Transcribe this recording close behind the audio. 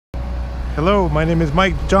Hello, my name is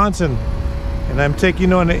Mike Johnson, and I'm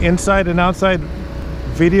taking you on an inside and outside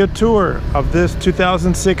video tour of this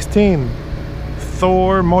 2016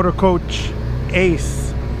 Thor Motor Coach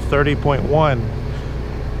Ace 30.1.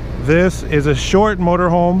 This is a short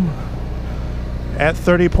motorhome at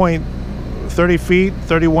 30 feet,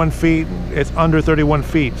 31 feet. It's under 31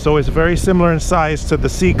 feet, so it's very similar in size to the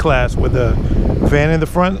C-Class with a van in the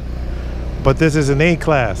front, but this is an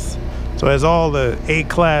A-Class. So it has all the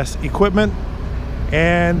A-Class equipment.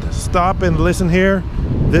 And stop and listen here.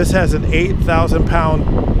 This has an 8,000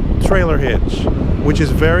 pound trailer hitch, which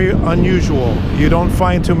is very unusual. You don't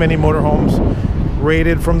find too many motorhomes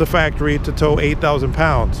rated from the factory to tow 8,000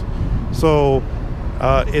 pounds. So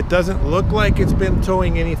it doesn't look like it's been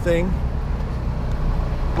towing anything,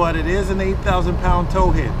 but it is an 8,000 pound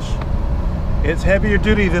tow hitch. It's heavier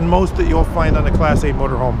duty than most that you'll find on a Class 8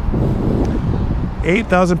 motorhome.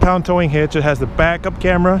 8,000 pound towing hitch. It has the backup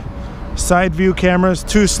camera, side view cameras,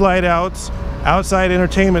 2 slide outs, outside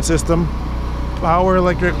entertainment system, power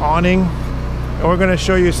electric awning, and we're going to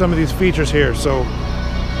show you some of these features here. So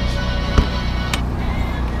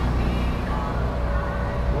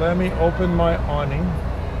let me open my awning.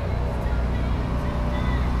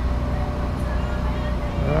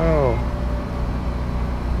 Oh,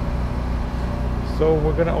 so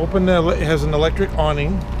we're going to open it has an electric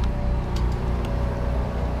awning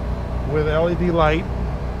with LED light,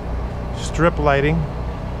 strip lighting.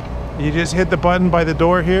 You just hit the button by the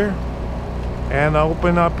door here and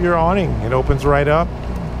open up your awning. It opens right up.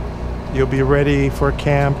 You'll be ready for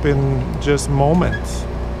camp in just moments.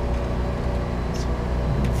 It's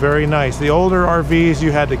very nice. The older RVs,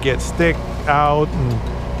 you had to get stick out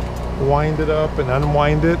and wind it up and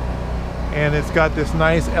unwind it, and it's got this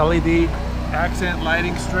nice LED accent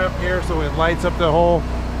lighting strip here, so it lights up the whole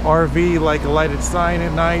RV like a lighted sign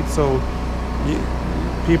at night, so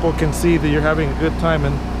people can see that you're having a good time,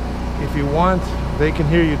 and if you want, they can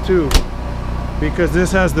hear you too, because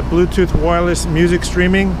this has the Bluetooth wireless music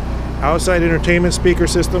streaming, outside entertainment speaker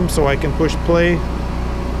system, so I can push play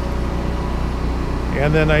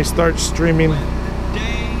and then I start streaming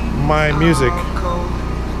my music.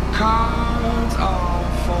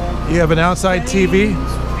 You have an outside TV.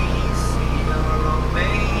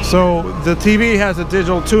 So the TV has a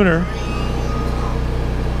digital tuner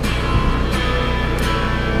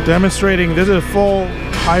demonstrating this is a full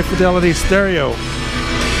high fidelity stereo.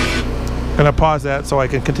 I'm gonna pause that so I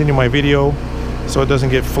can continue my video so it doesn't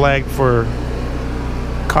get flagged for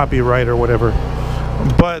copyright or whatever.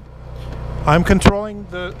 But I'm controlling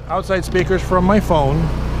the outside speakers from my phone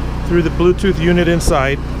through the Bluetooth unit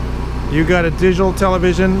inside. You got a digital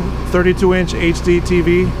television, 32-inch HD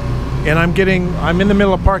TV. And I'm in the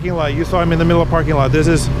middle of parking lot. You saw I'm in the middle of parking lot. This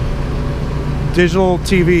is digital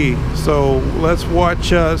TV. So let's watch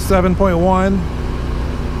 7.1.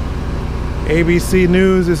 ABC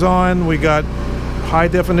News is on. We got high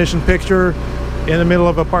definition picture in the middle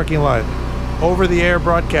of a parking lot. Over the air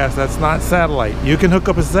broadcast. That's not satellite. You can hook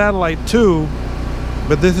up a satellite too,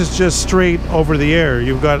 but this is just straight over the air.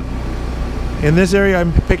 You've got, in this area,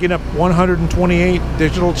 I'm picking up 128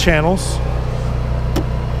 digital channels.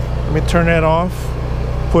 Let me turn that off,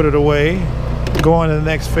 put it away, go on to the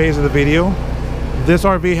next phase of the video. This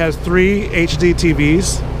RV has 3 HD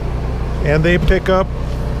TVs, and they pick up,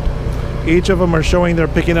 each of them are showing they're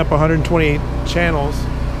picking up 128 channels.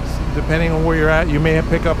 Depending on where you're at, you may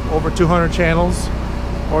pick up over 200 channels,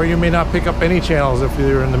 or you may not pick up any channels if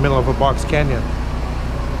you're in the middle of a box canyon.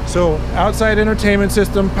 So outside entertainment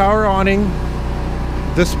system, power awning.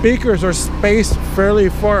 The speakers are spaced fairly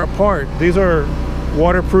far apart. These are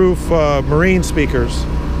waterproof marine speakers,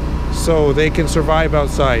 so they can survive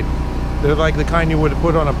outside. They're like the kind you would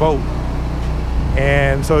put on a boat,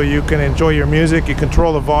 and so you can enjoy your music. You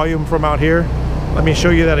control the volume from out here. Let me show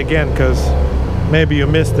you that again, because maybe you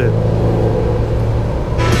missed it.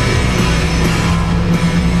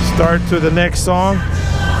 Start to the next song.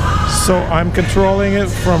 So I'm controlling it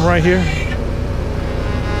from right here.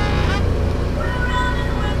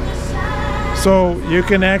 So you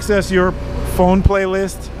can access your phone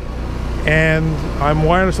playlist, and I'm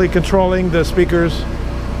wirelessly controlling the speakers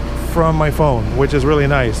from my phone, which is really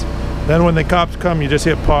nice. Then when the cops come, you just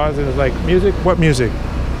hit pause and it's like, music? What music?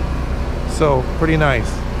 So pretty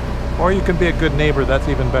nice. Or you can be a good neighbor, that's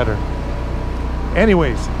even better.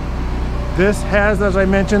 Anyways, this has, as I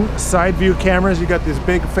mentioned, side view cameras. You got these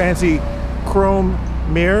big fancy chrome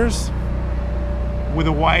mirrors with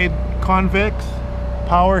a wide convex,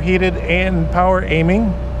 power heated and power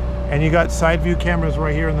aiming, and you got side view cameras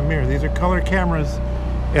right here in the mirror. These are color cameras,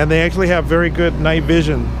 and they actually have very good night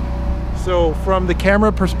vision. So from the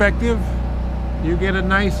camera perspective, you get a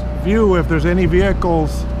nice view if there's any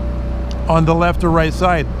vehicles on the left or right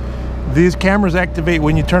side. These cameras activate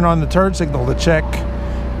when you turn on the turn signal to check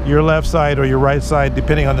your left side or your right side,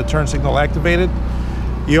 depending on the turn signal activated.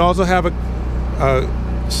 You also have a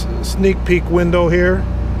sneak peek window here,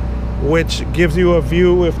 which gives you a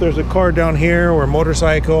view if there's a car down here or a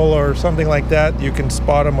motorcycle or something like that. You can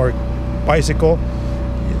spot them, or bicycle.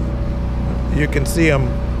 You can see them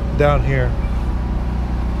down here.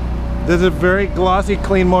 This is a very glossy,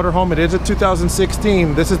 clean motorhome. It is a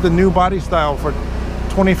 2016. This is the new body style. For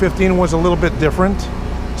 2015 was a little bit different.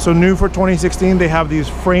 So new for 2016, they have these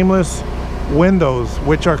frameless windows,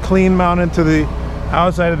 which are clean mounted to the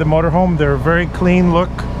outside of the motorhome. They're a very clean look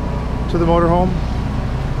to the motorhome.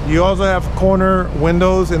 You also have corner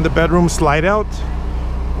windows in the bedroom slide out,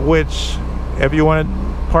 which if you want to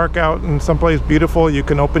park out in someplace beautiful, you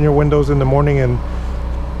can open your windows in the morning and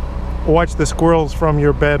watch the squirrels from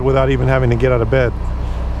your bed without even having to get out of bed.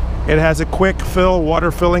 It has a quick fill water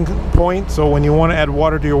filling point, so when you want to add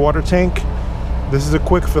water to your water tank, this is a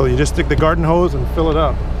quick fill. You just stick the garden hose and fill it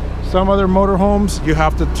up. Some other motorhomes, you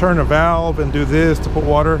have to turn a valve and do this to put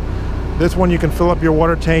water. This one, you can fill up your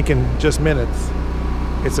water tank in just minutes.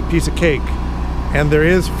 It's a piece of cake. And there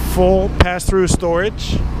is full pass-through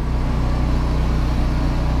storage.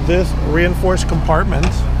 This reinforced compartment,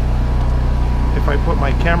 if I put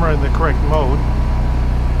my camera in the correct mode,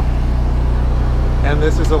 and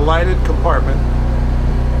this is a lighted compartment,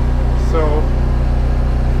 so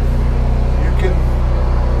you can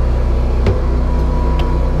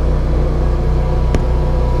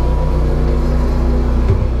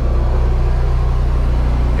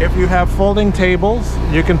if you have folding tables,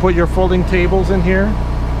 you can put your folding tables in here,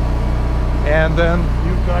 and then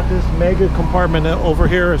you've got this mega compartment over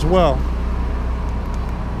here as well.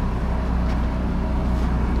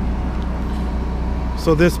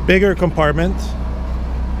 So this bigger compartment,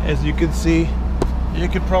 as you can see, you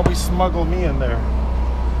could probably smuggle me in there.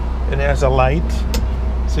 It has a light,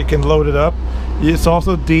 so you can load it up. It's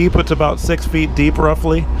also deep. It's about 6 feet deep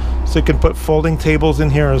roughly, so you can put folding tables in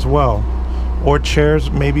here as well, or chairs.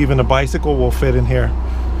 Maybe even a bicycle will fit in here.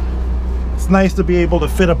 It's nice to be able to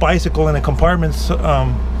fit a bicycle in a compartment.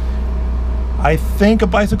 I think a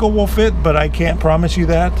bicycle will fit, but I can't promise you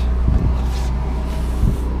that.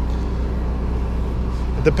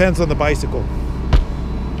 It depends on the bicycle.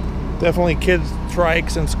 Definitely kids'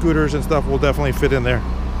 trikes and scooters and stuff will definitely fit in there.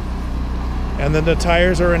 And then the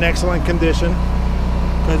tires are in excellent condition,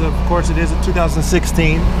 because of course it is a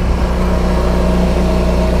 2016.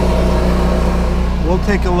 We'll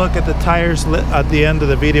take a look at the tires at the end of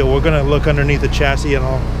the video. We're going to look underneath the chassis, and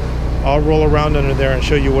I'll roll around under there and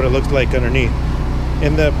show you what it looks like underneath.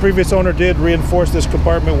 And the previous owner did reinforce this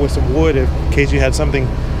compartment with some wood in case you had something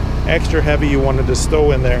extra heavy you wanted to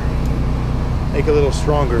stow in there, make it a little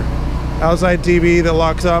stronger. Outside TV that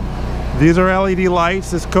locks up. These are LED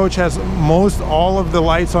lights. This coach has all of the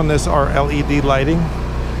lights on this are LED lighting.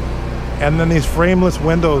 And then these frameless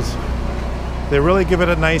windows, they really give it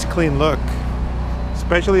a nice clean look,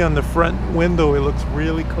 especially on the front window. It looks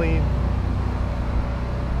really clean.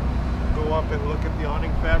 Go up and look at the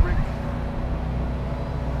awning fabric.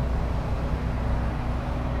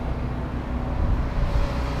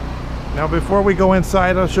 Now before we go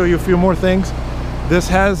inside, I'll show you a few more things. This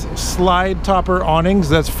has slide topper awnings.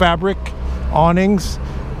 That's fabric awnings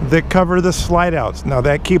that cover the slide outs. Now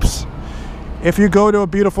that keeps, if you go to a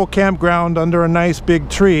beautiful campground under a nice big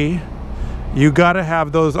tree, you gotta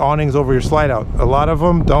have those awnings over your slide out. A lot of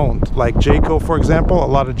them don't. Like Jayco, for example, a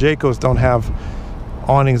lot of Jaycos don't have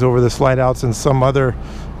awnings over the slide outs, and some other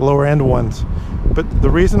lower end ones. But the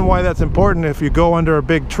reason why that's important, if you go under a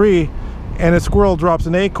big tree and a squirrel drops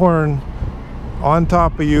an acorn on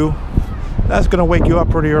top of you, that's going to wake you up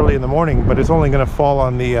pretty early in the morning, but it's only going to fall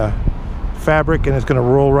on the fabric, and it's going to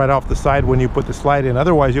roll right off the side when you put the slide in.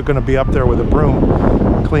 Otherwise, you're going to be up there with a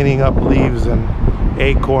broom cleaning up leaves and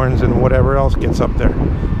acorns and whatever else gets up there.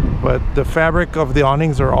 But the fabric of the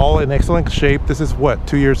awnings are all in excellent shape. This is what,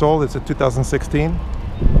 2 years old? It's a 2016.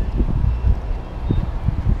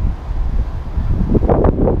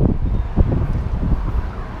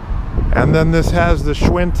 And then this has the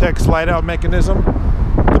Schwinn-Tech slide out mechanism.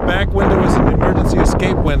 The back window is an emergency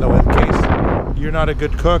escape window in case you're not a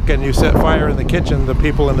good cook and you set fire in the kitchen. The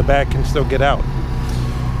people in the back can still get out.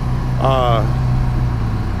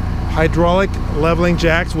 Hydraulic leveling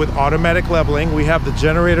jacks with automatic leveling. We have the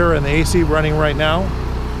generator and the AC running right now.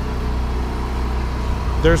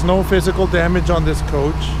 There's no physical damage on this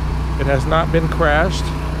coach. It has not been crashed.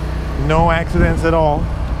 No accidents at all.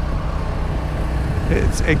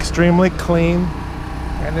 It's extremely clean.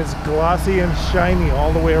 and it's glossy and shiny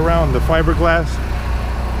all the way around. The fiberglass,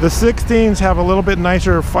 the 16s have a little bit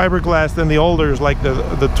nicer fiberglass than the olders, like the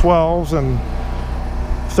 12s and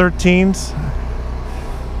 13s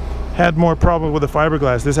had more problem with the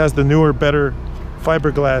fiberglass. This has the newer, better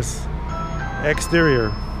fiberglass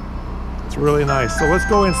exterior. It's really nice. So let's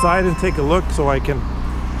go inside and take a look so I can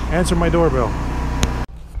answer my doorbell.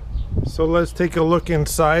 So let's take a look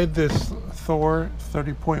inside this Thor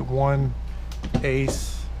 30.1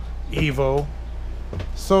 Ace Evo.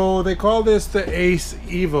 So they call this the Ace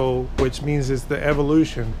Evo, which means it's the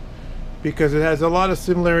evolution, because it has a lot of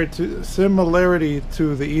similarity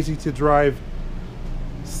to the easy to drive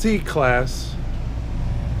C-Class,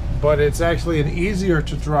 but it's actually an easier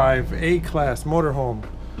to drive A-Class motorhome.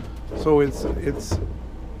 So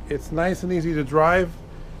it's nice and easy to drive.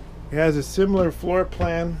 It has a similar floor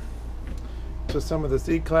plan to some of the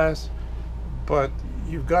C-Class, but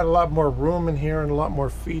you've got a lot more room in here and a lot more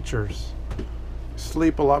features.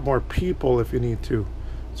 Sleep a lot more people if you need to.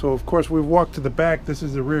 So of course we've walked to the back. This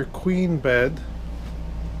is the rear queen bed.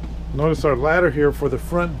 Notice our ladder here for the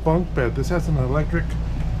front bunk bed. This has an electric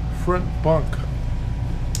front bunk.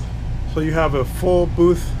 So you have a full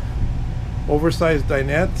booth oversized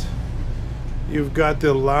dinette. You've got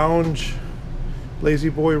the lounge lazy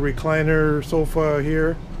boy recliner sofa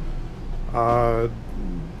here.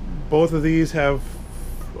 Both of these have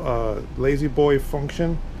lazy boy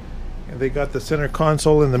function, and they got the center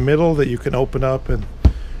console in the middle that you can open up and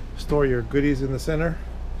store your goodies in the center.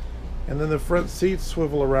 And then the front seats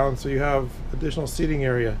swivel around, so you have additional seating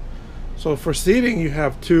area. So for seating you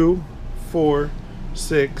have 2, 4,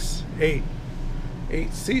 6, 8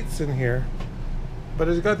 seats in here, but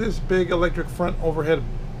it's got this big electric front overhead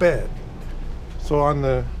bed. So on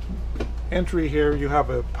the entry here you have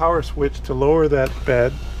a power switch to lower that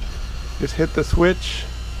bed. Just hit the switch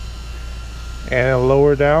and it'll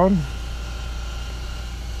lower down.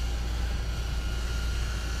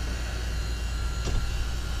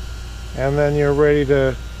 And then you're ready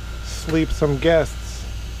to sleep some guests.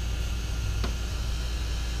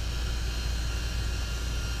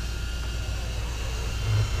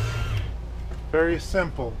 Very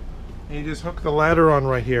simple. And you just hook the ladder on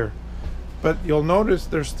right here. But you'll notice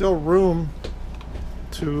there's still room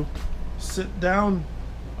to sit down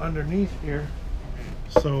underneath here.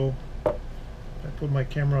 So I put my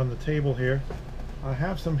camera on the table here. I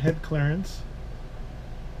have some head clearance,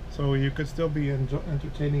 so you could still be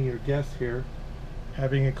entertaining your guests here,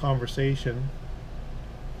 having a conversation.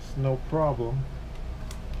 It's no problem.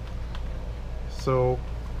 So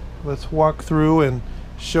let's walk through and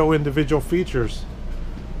show individual features.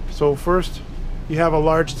 So first, you have a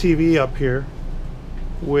large TV up here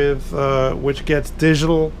with which gets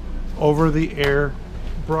digital over-the-air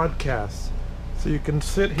broadcasts. So you can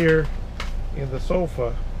sit here in the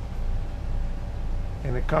sofa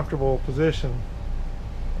in a comfortable position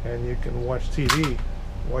and you can watch TV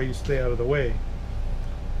while you stay out of the way.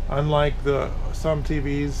 Unlike some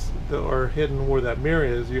TVs that are hidden where that mirror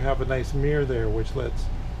is, you have a nice mirror there which lets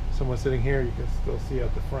someone sitting here, you can still see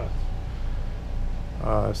out the front.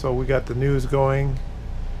 So we got the news going.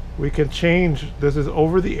 We can change. This is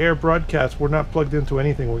over-the-air broadcast. We're not plugged into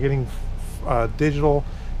anything. We're getting digital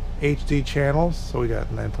HD channels. So we got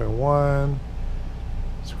 9.1.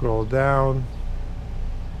 Scroll down.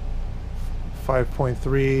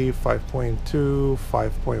 5.3, 5.2,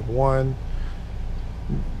 5.1.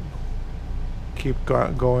 Keep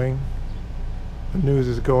going. The news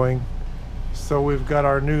is going. So we've got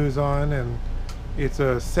our news on, and it's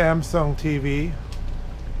a Samsung TV.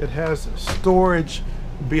 It has storage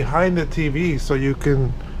behind the TV, so you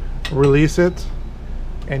can release it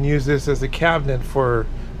and use this as a cabinet for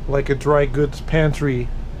like a dry goods pantry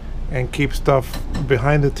and keep stuff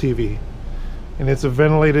behind the TV. And it's a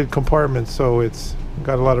ventilated compartment, so it's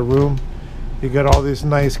got a lot of room. You got all these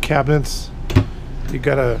nice cabinets. You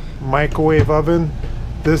got a microwave oven.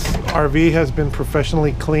 This RV has been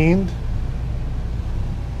professionally cleaned,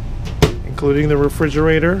 including the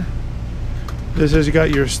refrigerator. This is, you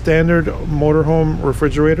got your standard motorhome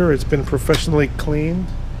refrigerator. It's been professionally cleaned.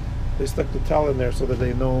 They stuck the towel in there so that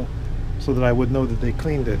they know, so that I would know that they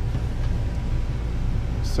cleaned it.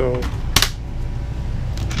 So,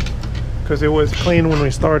 because it was clean when we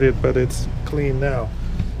started, but it's clean now.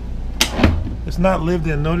 It's not lived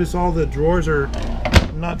in. Notice all the drawers are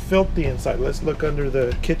not filthy inside. Let's look under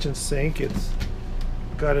the kitchen sink. It's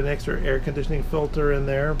got an extra air conditioning filter in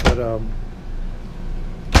there, but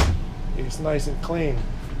it's nice and clean.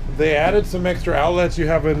 They added some extra outlets. You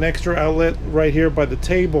have an extra outlet right here by the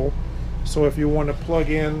table, so if you want to plug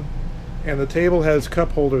in, and the table has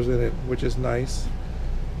cup holders in it, which is nice.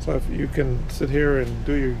 So if you can sit here and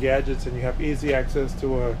do your gadgets, and you have easy access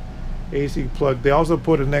to a AC plug. They also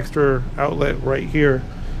put an extra outlet right here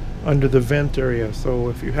under the vent area, so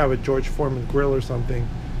if you have a George Foreman grill or something,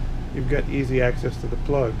 you've got easy access to the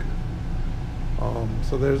plug.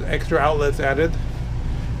 So there's extra outlets added.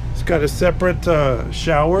 It's got a separate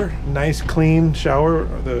shower, nice clean shower.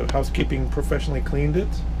 The housekeeping professionally cleaned it.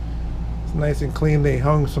 It's nice and clean. They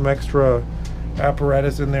hung some extra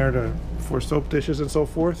apparatus in there for soap dishes and so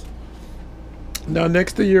forth. Now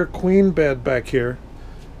next to your queen bed back here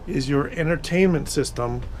is your entertainment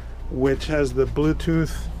system, which has the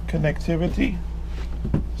Bluetooth connectivity.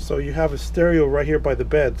 So you have a stereo right here by the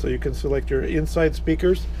bed, so you can select your inside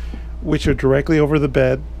speakers, which are directly over the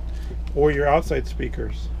bed, or your outside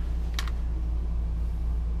speakers.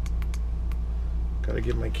 Gotta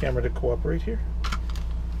get my camera to cooperate here.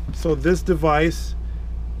 So this device,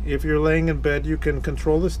 if you're laying in bed, you can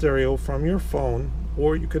control the stereo from your phone,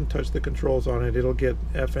 or you can touch the controls on it. It'll get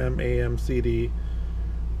FM, AM, CD,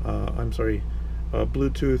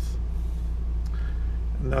 Bluetooth.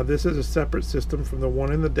 Now this is a separate system from the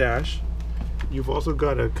one in the dash. You've also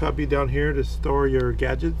got a cubby down here to store your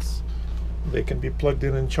gadgets. They can be plugged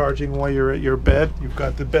in and charging while you're at your bed. You've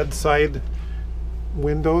got the bedside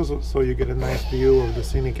windows, so you get a nice view of the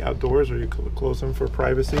scenic outdoors, or you close them for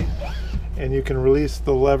privacy. And you can release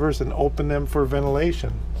the levers and open them for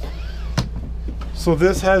ventilation. So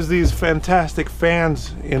this has these fantastic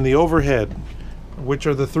fans in the overhead, which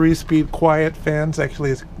are the 3-speed quiet fans.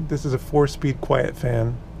 Actually, this is a 4-speed quiet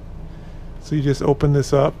fan. So you just open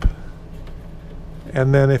this up,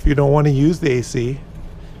 and then if you don't want to use the AC,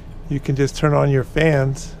 you can just turn on your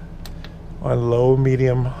fans on low,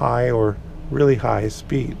 medium, high, or really high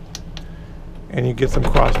speed, and you get some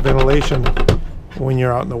cross ventilation when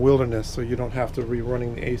you're out in the wilderness, so you don't have to be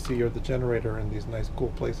running the AC or the generator in these nice cool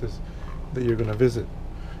places that you're going to visit.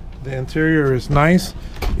 The interior is nice.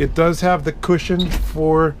 It does have the cushion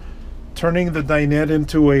for turning the dinette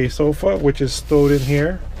into a sofa, which is stowed in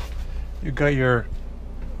here. You got your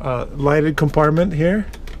lighted compartment here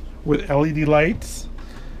with LED lights.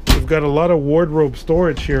 You've got a lot of wardrobe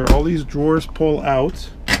storage here. All these drawers pull out,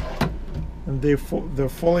 and they're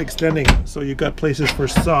fully extending, so you got places for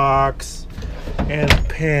socks and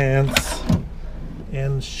pants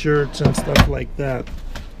and shirts and stuff like that.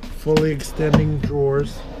 Fully extending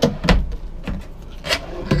drawers.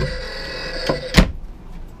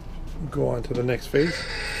 Go on to the next phase.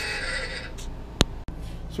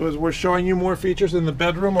 So as we're showing you more features in the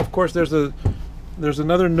bedroom, of course there's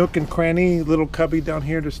another nook and cranny little cubby down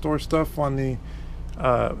here to store stuff. On the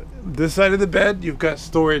this side of the bed, you've got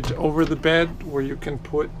storage over the bed where you can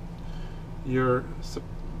put your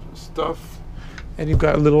stuff, and you've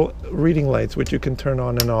got little reading lights which you can turn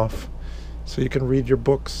on and off, so you can read your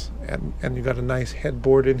books. And you've got a nice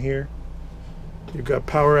headboard in here. You've got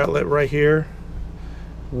power outlet right here,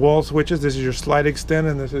 wall switches. This is your slide extend,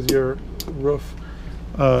 and this is your roof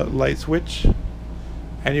light switch.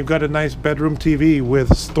 And you've got a nice bedroom TV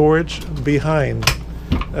with storage behind.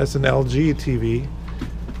 That's an LG TV.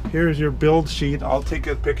 Here's your build sheet. I'll take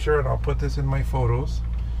a picture and I'll put this in my photos.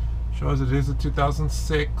 Shows it is a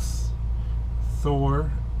 2006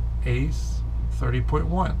 Thor A.C.E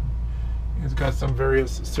 30.1. It's got some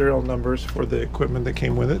various serial numbers for the equipment that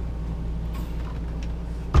came with it.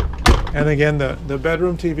 And again, the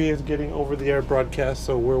bedroom TV is getting over-the-air broadcast,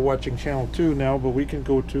 so we're watching channel 2 now, but we can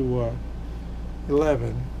go to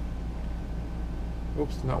 11.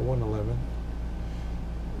 Oops, not 111.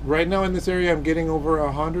 Right now in this area, I'm getting over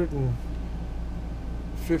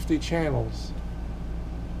 150 channels.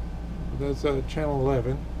 That's channel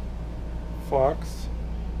 11. Fox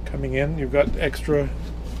coming in. You've got extra.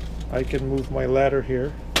 I can move my ladder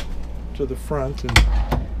here to the front, and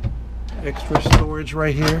extra storage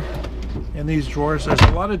right here. In these drawers, there's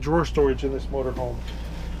a lot of drawer storage in this motorhome.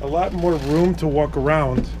 A lot more room to walk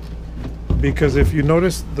around, because if you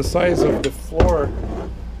notice the size of the floor,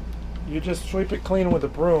 you just sweep it clean with a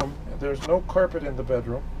broom. There's no carpet in the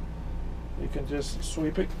bedroom. You can just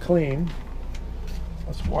sweep it clean.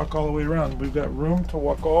 Let's walk all the way around. We've got room to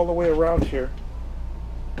walk all the way around here,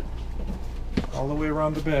 all the way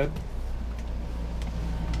around the bed.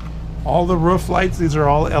 All the roof lights, these are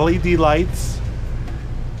all LED lights.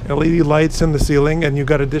 LED lights in the ceiling, and you've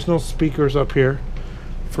got additional speakers up here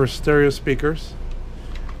for stereo speakers.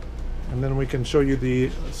 And then we can show you the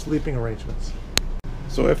sleeping arrangements.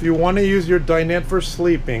 So if you want to use your dinette for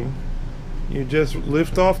sleeping, you just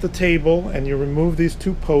lift off the table and you remove these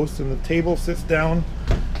two posts, and the table sits down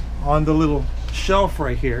on the little shelf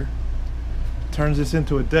right here. Turns this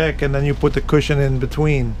into a deck, and then you put the cushion in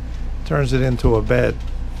between, turns it into a bed.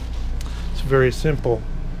 It's very simple.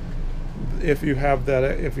 if you have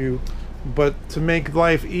that, but to make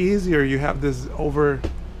life easier, you have this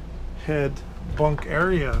overhead bunk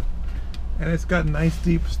area, and it's got nice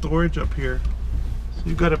deep storage up here. So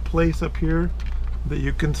you've got a place up here that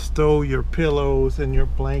you can stow your pillows and your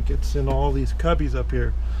blankets and all these cubbies up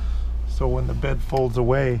here. So when the bed folds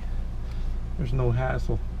away, there's no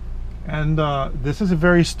hassle. And this is a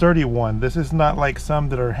very sturdy one. This is not like some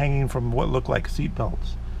that are hanging from what look like seat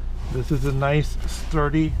belts. This is a nice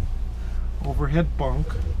sturdy overhead bunk.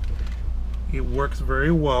 It works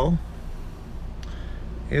very well.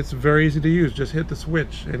 It's very easy to use. Just hit the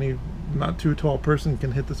switch. Any not too tall person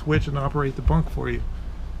can hit the switch and operate the bunk for you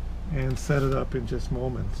and set it up in just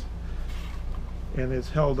moments. And it's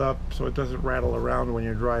held up so it doesn't rattle around when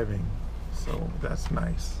you're driving. So that's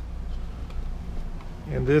nice.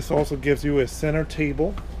 And this also gives you a center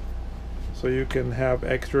table so you can have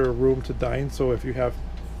extra room to dine. So if you have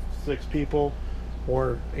 6 people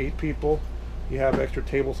or 8 people, you have extra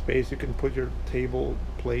table space. You can put your table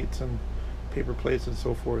plates and paper plates and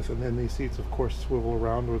so forth, and then these seats of course swivel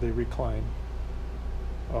around or they recline.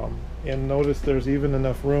 And notice there's even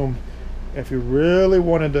enough room if you really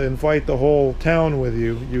wanted to invite the whole town with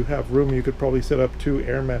you. You have room. You could probably set up 2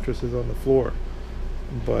 air mattresses on the floor,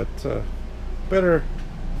 but better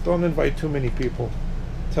don't invite too many people.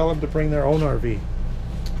 Tell them to bring their own RV.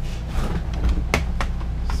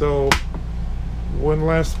 So one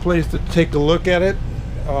last place to take a look at it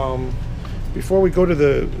before we go to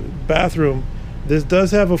the bathroom. This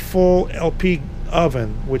does have a full LP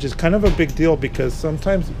oven, which is kind of a big deal because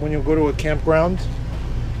sometimes when you go to a campground,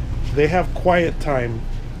 they have quiet time,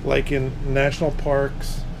 like in national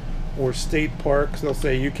parks or state parks. They'll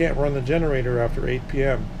say you can't run the generator after 8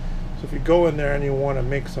 p.m. So if you go in there and you want to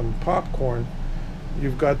make some popcorn,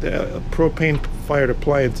 you've got the propane fired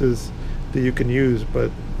appliances that you can use.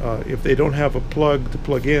 But if they don't have a plug to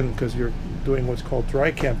plug in because you're doing what's called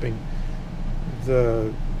dry camping,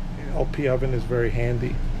 the LP oven is very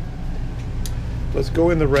handy. Let's go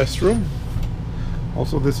in the restroom.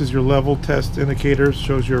 Also, this is your level test indicator.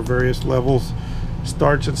 Shows your various levels,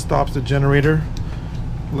 starts and stops the generator.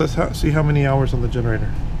 Let's see how many hours on the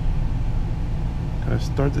generator. Gonna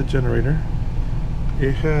start the generator.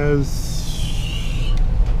 It has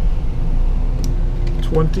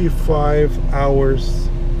 25 hours,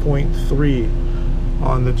 0.3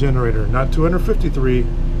 on the generator. Not 253,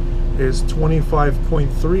 is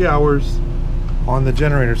 25.3 hours on the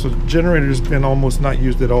generator. So the generator's been almost not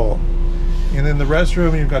used at all. And in the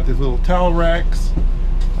restroom, you've got these little towel racks.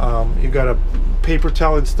 You've got a paper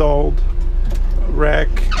towel installed rack.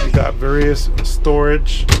 You got various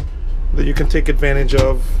storage that you can take advantage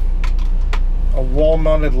of. A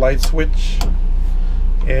wall-mounted light switch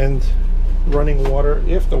and running water.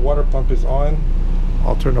 If the water pump is on,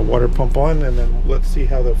 I'll turn the water pump on, and then let's see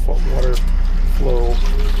how the water flow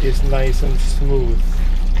is nice and smooth.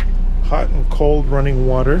 Hot and cold running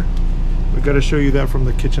water. We've got to show you that from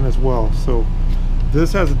the kitchen as well. So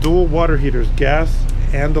this has dual water heaters, gas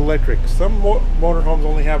and electric. Some motorhomes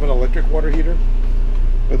only have an electric water heater,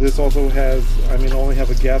 but this also has, only have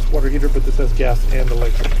a gas water heater, but this has gas and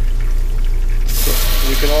electric. So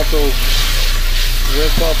you can also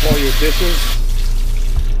rinse off all your dishes.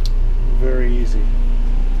 Very easy.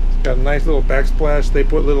 It's got a nice little backsplash. They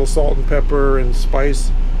put little salt and pepper and spice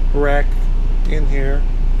rack in here.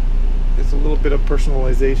 It's a little bit of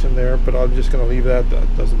personalization there, but I'm just going to leave that.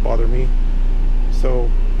 That doesn't bother me.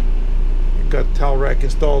 So you've got towel rack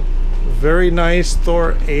installed. Very nice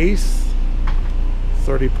Thor A.C.E.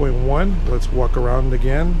 30.1. Let's walk around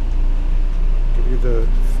again. Give you the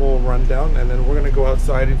full rundown, and then we're going to go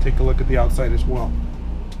outside and take a look at the outside as well.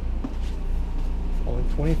 Only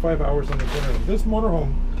 25 hours on the generator. This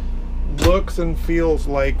motorhome looks and feels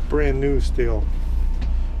like brand new still.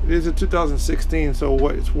 It is a 2016, so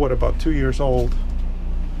it's about 2 years old.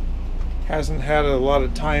 Hasn't had a lot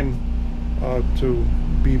of time to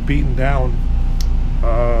be beaten down.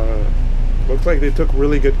 Looks like they took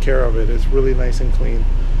really good care of it. It's really nice and clean.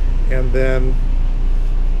 And then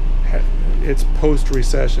it's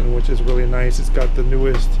post-recession, which is really nice. It's got the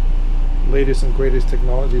newest, latest and greatest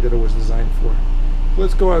technology that it was designed for.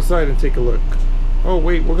 Let's go outside and take a look. Oh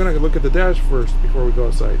wait, we're gonna look at the dash first before we go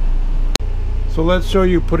outside. So let's show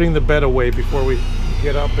you putting the bed away before we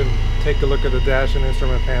get up and take a look at the dash and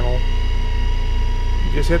instrument panel.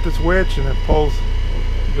 You just hit the switch and it pulls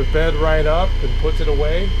the bed right up and puts it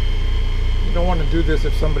away. You don't want to do this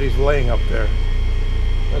if somebody's laying up there.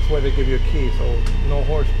 That's why they give you a key, so no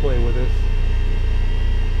horseplay with this.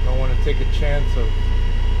 Don't want to take a chance of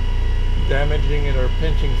damaging it or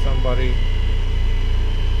pinching somebody.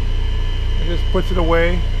 It just puts it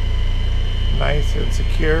away, nice and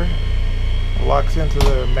secure. locks into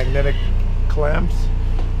the magnetic clamps,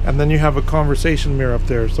 and then you have a conversation mirror up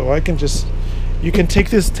there. So I can just, you can take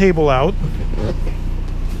this table out,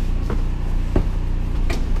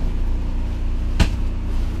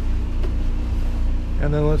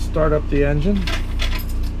 and then let's start up the engine.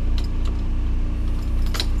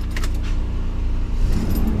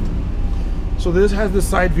 So this has the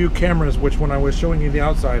side view cameras, which when I was showing you the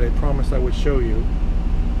outside, I promised I would show you.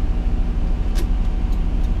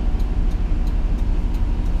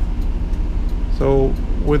 So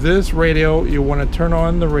with this radio, you want to turn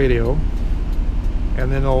on the radio,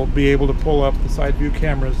 and then it'll be able to pull up the side view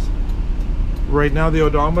cameras. Right now the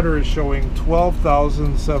odometer is showing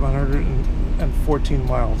 12,714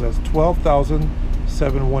 miles. That's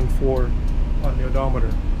 12,714 on the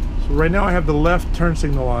odometer. So right now I have the left turn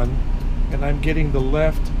signal on, and I'm getting the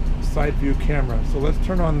left side view camera. So let's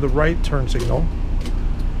turn on the right turn signal,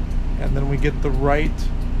 and then we get the right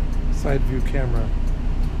side view camera.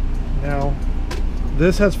 Now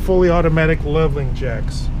this has fully automatic leveling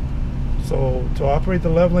jacks. So to operate the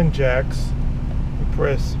leveling jacks, you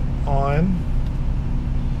press on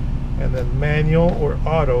and then manual or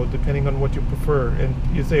auto, depending on what you prefer. And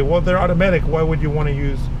you say, well, they're automatic, why would you want to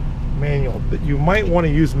use manual? But you might want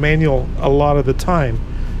to use manual a lot of the time,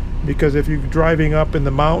 because if you're driving up in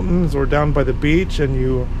the mountains or down by the beach and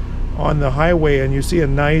you on the highway and you see a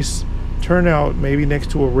nice turnout, maybe next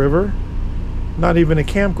to a river, not even a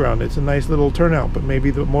campground, it's a nice little turnout, but maybe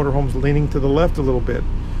the motorhome's leaning to the left a little bit,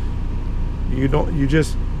 you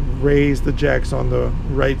just raise the jacks on the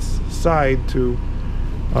right side to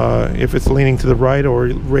if it's leaning to the right, or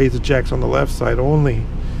raise the jacks on the left side only,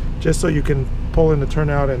 just so you can pull in the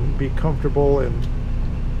turnout and be comfortable and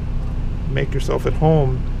make yourself at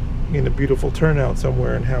home in a beautiful turnout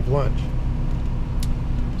somewhere and have lunch.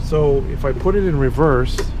 So if I put it in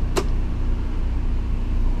reverse,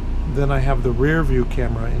 then I have the rear view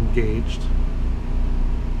camera engaged,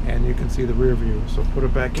 and you can see the rear view. So put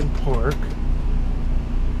it back in park.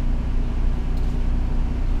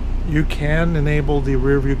 You can enable the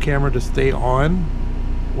rear view camera to stay on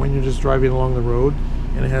when you're just driving along the road,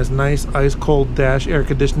 and it has nice ice cold dash air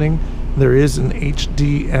conditioning. There is an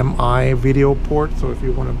HDMI video port, so if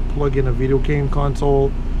you want to plug in a video game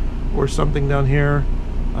console or something down here,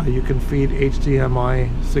 you can feed HDMI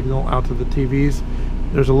signal out to the TVs.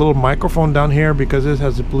 There's a little microphone down here because this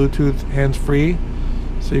has a Bluetooth hands-free,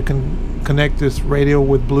 so you can connect this radio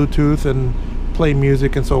with Bluetooth and play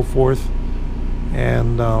music and so forth,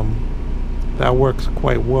 and that works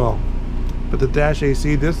quite well. But the dash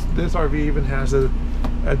AC, this RV even has a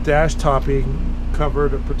dash topping cover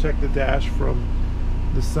to protect the dash from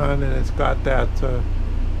the sun, and it's got that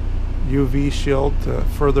UV shield to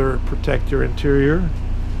further protect your interior.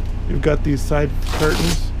 You've got these side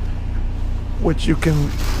curtains which you can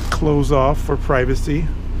close off for privacy,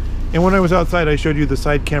 and when I was outside I showed you the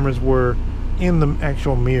side cameras were in the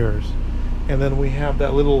actual mirrors, and then we have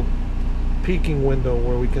that little peeking window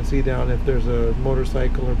where we can see down if there's a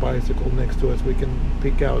motorcycle or bicycle next to us. We can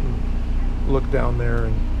peek out and look down there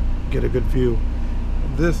and get a good view.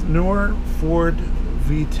 This newer Ford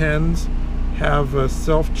V10s have a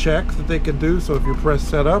self-check that they can do, so if you press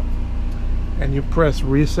setup and you press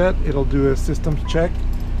reset, it'll do a systems check,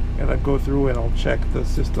 and I'll go through and I'll check the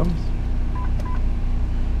systems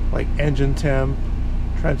like engine temp,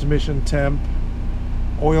 transmission temp,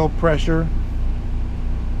 oil pressure.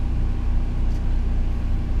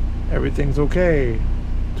 Everything's okay.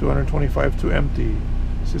 225 to empty.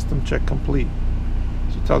 System check complete.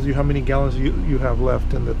 So it tells you how many gallons you have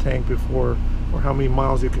left in the tank before, or how many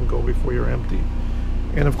miles you can go before you're empty.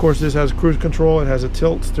 And of course this has cruise control. It has a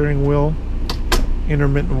tilt steering wheel,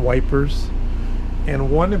 intermittent wipers,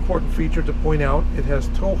 and one important feature to point out, it has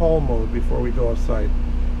tow haul mode before we go outside.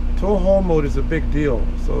 Tow haul mode is a big deal.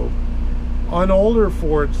 So on older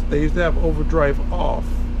Fords they used to have overdrive off,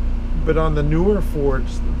 but on the newer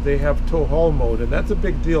Fords they have tow haul mode, and that's a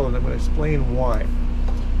big deal, and I'm going to explain why.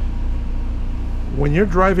 When you're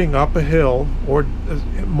driving up a hill, or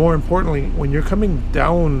more importantly when you're coming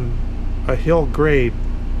down a hill grade,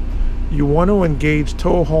 you want to engage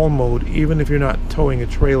tow haul mode even if you're not towing a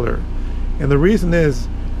trailer. And the reason is,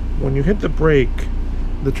 when you hit the brake,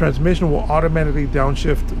 the transmission will automatically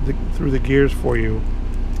downshift through the gears for you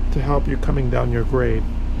to help you coming down your grade,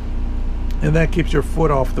 and that keeps your foot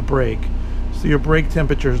off the brake, so your brake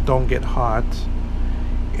temperatures don't get hot,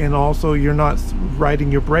 and also you're not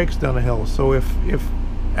riding your brakes down a hill. So if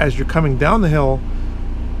as you're coming down the hill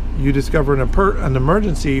you discover an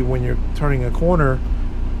emergency when you're turning a corner,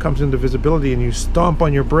 comes into visibility, and you stomp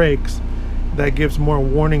on your brakes, that gives more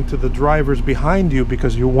warning to the drivers behind you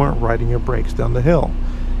because you weren't riding your brakes down the hill.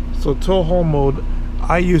 So tow home mode,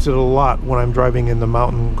 I use it a lot when I'm driving in the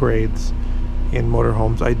mountain grades in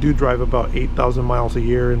motorhomes. I do drive about 8,000 miles a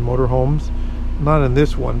year in motorhomes. Not in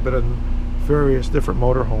this one, but in various different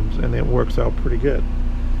motorhomes, and it works out pretty good.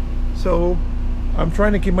 So I'm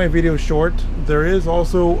trying to keep my video short. There is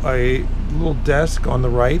also a little desk on the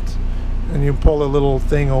right, and you pull a little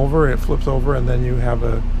thing over, it flips over, and then you have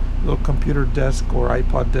a little computer desk or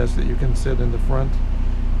iPod desk that you can sit in the front.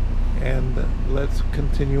 And let's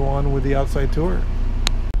continue on with the outside tour.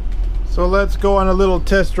 So let's go on a little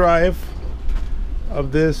test drive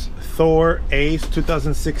of this Thor A.C.E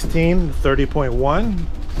 2016 30.1.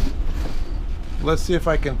 Let's see if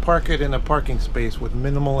I can park it in a parking space with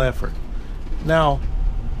minimal effort. Now,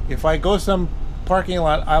 if I go some parking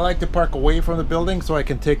lot, I like to park away from the building so I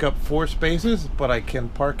can take up 4 spaces, but I can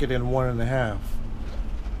park it in 1.5.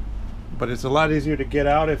 But it's a lot easier to get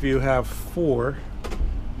out if you have 4.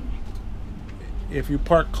 If you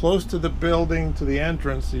park close to the building, to the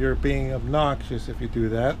entrance, you're being obnoxious if you do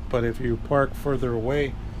that. But if you park further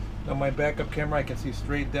away, on my backup camera I can see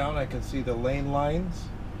straight down, I can see the lane lines.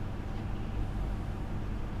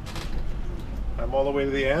 I'm all the way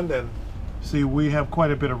to the end, and see, we have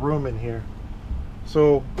quite a bit of room in here.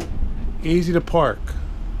 So easy to park,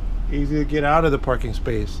 easy to get out of the parking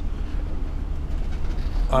space.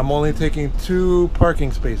 I'm only taking 2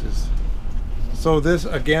 parking spaces. So this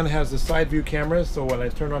again has the side view cameras, so when I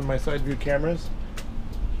turn on my side view cameras,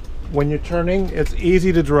 when you're turning, it's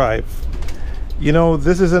easy to drive. You know,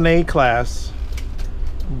 this is an A class,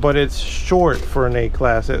 but it's short for an A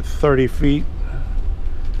class at 30 feet.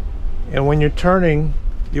 And when you're turning,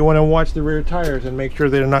 you want to watch the rear tires and make sure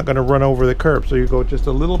they're not going to run over the curb. So you go just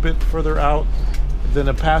a little bit further out than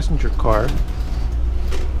a passenger car.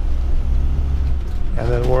 And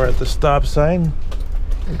then we're at the stop sign.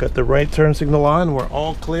 We've got the right turn signal on. We're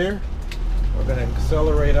all clear. We're going to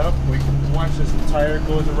accelerate up. We can watch this tire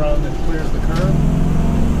goes around and clears the curb.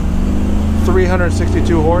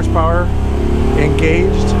 362 horsepower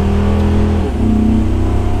engaged.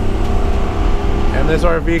 And this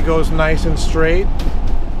RV goes nice and straight.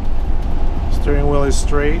 Steering wheel is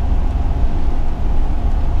straight.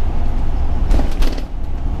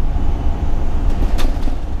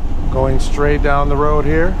 Going straight down the road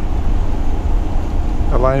here.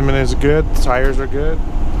 Alignment is good, tires are good.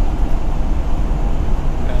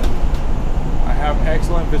 And I have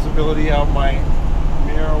excellent visibility out my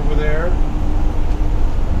mirror over there.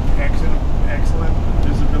 Excellent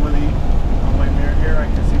visibility on my mirror here. I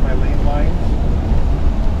can see my lane lines.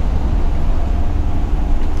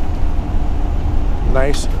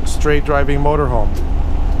 Nice straight driving motorhome.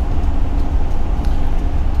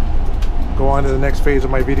 Go on to the next phase of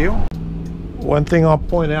my video. One thing I'll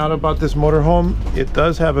point out about this motorhome, it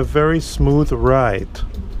does have a very smooth ride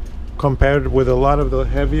compared with a lot of the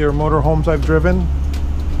heavier motorhomes I've driven.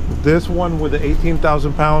 This one with the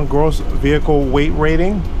 18,000 pound gross vehicle weight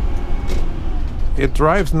rating, it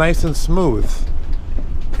drives nice and smooth.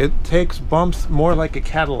 It takes bumps more like a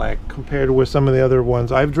Cadillac compared with some of the other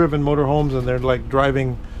ones. I've driven motorhomes and they're like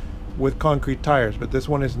driving with concrete tires, but this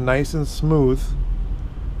one is nice and smooth,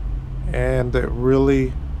 and it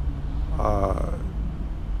really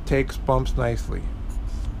takes bumps nicely.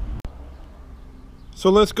 So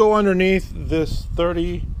let's go underneath this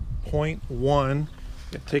 30.1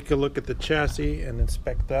 and take a look at the chassis and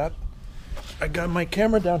inspect that. I got my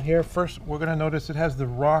camera down here. First, we're going to notice it has the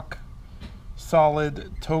rock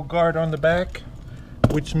solid tow guard on the back,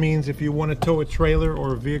 which means if you want to tow a trailer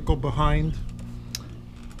or a vehicle behind,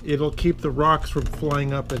 it'll keep the rocks from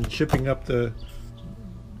flying up and chipping up the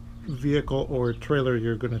vehicle or trailer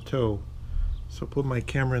you're going to tow. So put my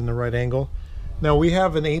camera in the right angle. Now we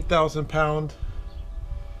have an 8,000 pound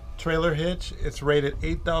trailer hitch. It's rated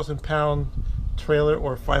 8,000 pound trailer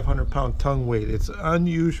or 500 pound tongue weight. It's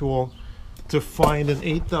unusual to find an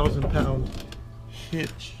 8,000 pound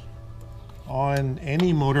hitch on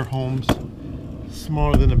any motorhomes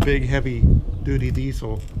smaller than a big heavy duty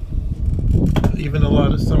diesel. Even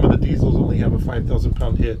some of the diesels only have a 5,000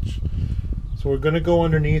 pound hitch. So we're going to go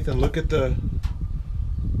underneath and look at the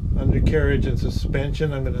undercarriage and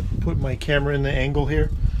suspension. I'm going to put my camera in the angle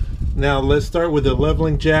here. Now let's start with the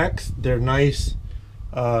leveling jacks. They're nice.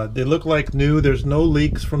 They look like new. There's no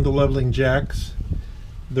leaks from the leveling jacks.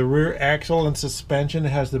 The rear axle and suspension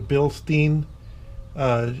has the Bilstein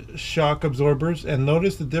shock absorbers, and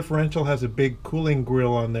notice the differential has a big cooling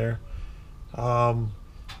grill on there.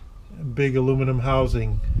 Big aluminum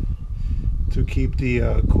housing to keep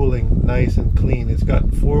the cooling nice and clean. It's got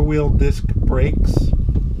 4-wheel disc brakes,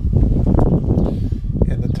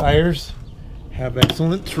 and the tires have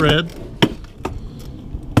excellent tread.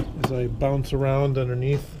 As I bounce around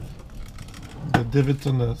underneath the divots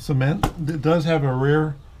on the cement. It does have a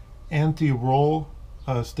rear anti-roll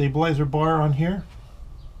stabilizer bar on here,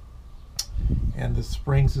 and the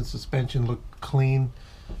springs and suspension look clean.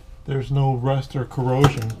 There's no rust or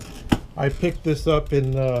corrosion. I picked this up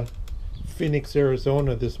in Phoenix,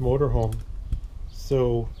 Arizona, this motorhome,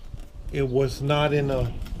 so it was not in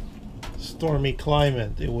a stormy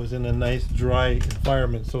climate. It was in a nice dry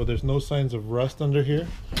environment, so there's no signs of rust under here.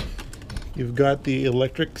 You've got the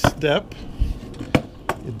electric step.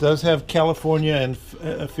 It does have California and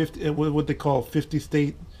what they call 50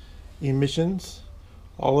 state emissions.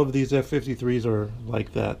 All of these F53s are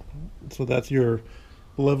like that. So that's your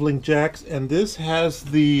leveling jacks, and this has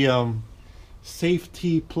the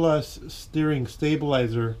Safety Plus steering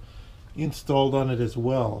stabilizer installed on it as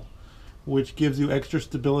well, which gives you extra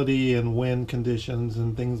stability in wind conditions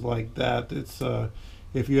and things like that. It's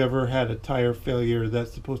if you ever had a tire failure,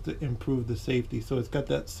 that's supposed to improve the safety. So it's got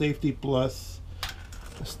that Safety Plus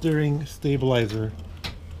steering stabilizer.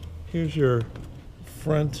 Here's your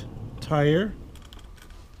front tire,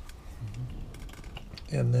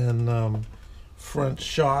 and then front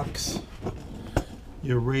shocks,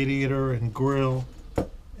 your radiator and grill,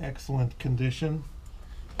 excellent condition.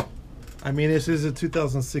 I mean, this is a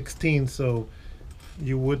 2016, so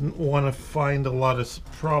you wouldn't want to find a lot of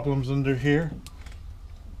problems under here.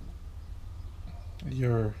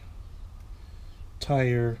 Your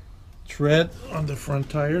tire tread on the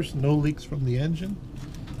front tires, no leaks from the engine.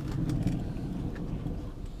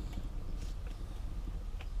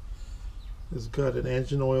 It's got an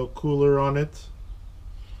engine oil cooler on it.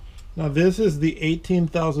 Now this is the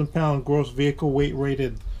 18,000 pound gross vehicle weight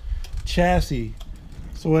rated chassis,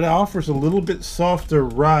 so it offers a little bit softer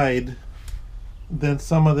ride than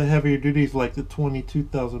some of the heavier duties like the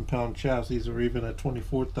 22,000 pound chassis or even a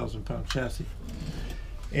 24,000 pound chassis.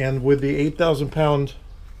 And with the 8,000 pound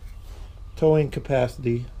towing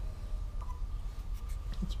capacity,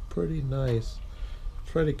 it's pretty nice.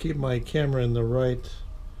 Try to keep my camera in the right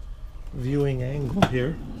viewing angle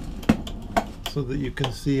here so that you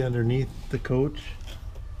can see underneath the coach,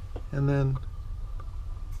 and then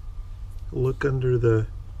look under the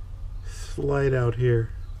slide out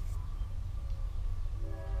here.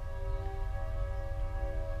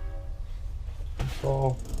 It's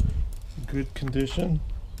all good condition.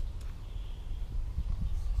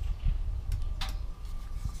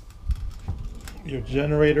 Your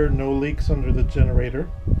generator, no leaks under the generator.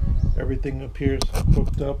 Everything appears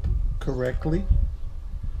hooked up correctly.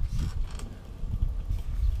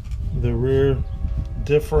 The rear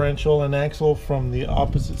differential and axle from the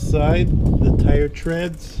opposite side, the tire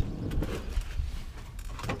treads,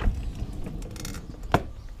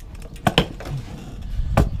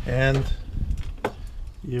 and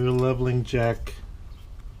your leveling jack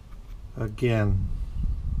again.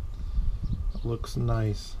 Looks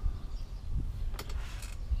nice.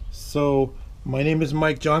 So my name is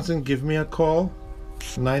Mike Johnson. Give me a call,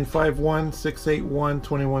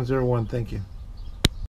 951-681-2101. Thank you.